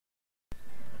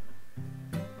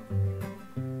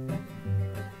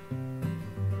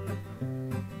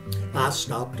I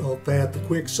stopped off at the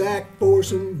Quick Sack for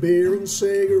some beer and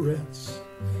cigarettes.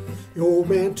 The old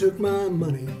man took my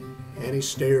money and he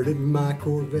stared at my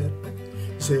Corvette.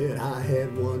 He said I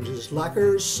had one just like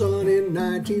her son in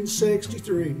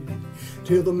 1963,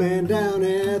 till the man down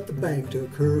at the bank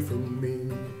took her from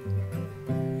me.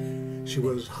 She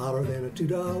was hotter than a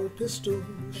 $2 pistol.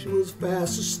 She was the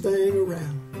fastest thing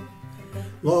around.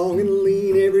 Long and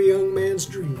lean, every young man's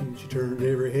dream. She turned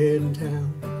every head in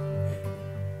town.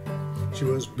 She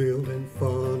was built and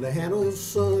fun to handle,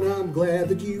 son. I'm glad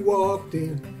that you walked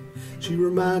in. She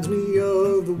reminds me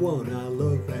of the one I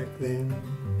loved back then.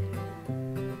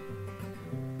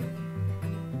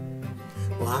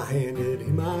 Well, I handed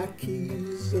him my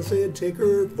keys. I said, take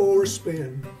her for a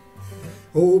spin.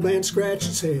 Old man scratched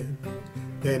his head.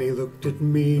 Then he looked at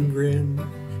me and grinned.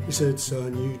 He said,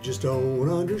 son, you just don't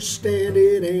understand.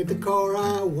 It ain't the car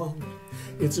I want.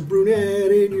 It's a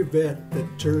brunette in your vet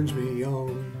that turns me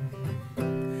on.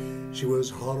 She was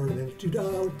hotter than a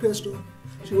 $2 pistol.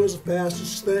 She was the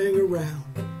fastest thing around.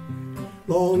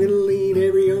 Long and lean,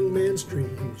 every young man's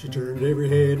dream. She turned every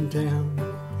head in town.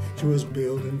 She was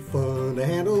built and fun to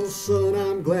handle, son.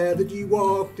 I'm glad that you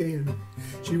walked in.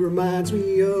 She reminds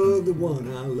me of the one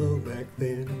I loved back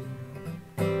then.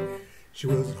 She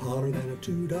was hotter than a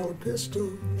 $2 pistol.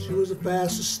 She was the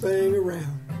fastest thing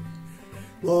around.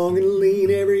 Long and lean,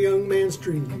 every young man's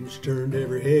dream. She turned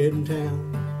every head in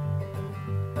town.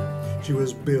 She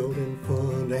was built and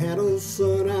fun to handle,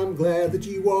 son. I'm glad that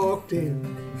you walked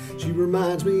in. She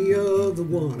reminds me of the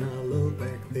one I loved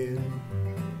back then.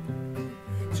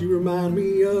 She reminds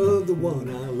me of the one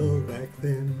I loved back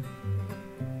then.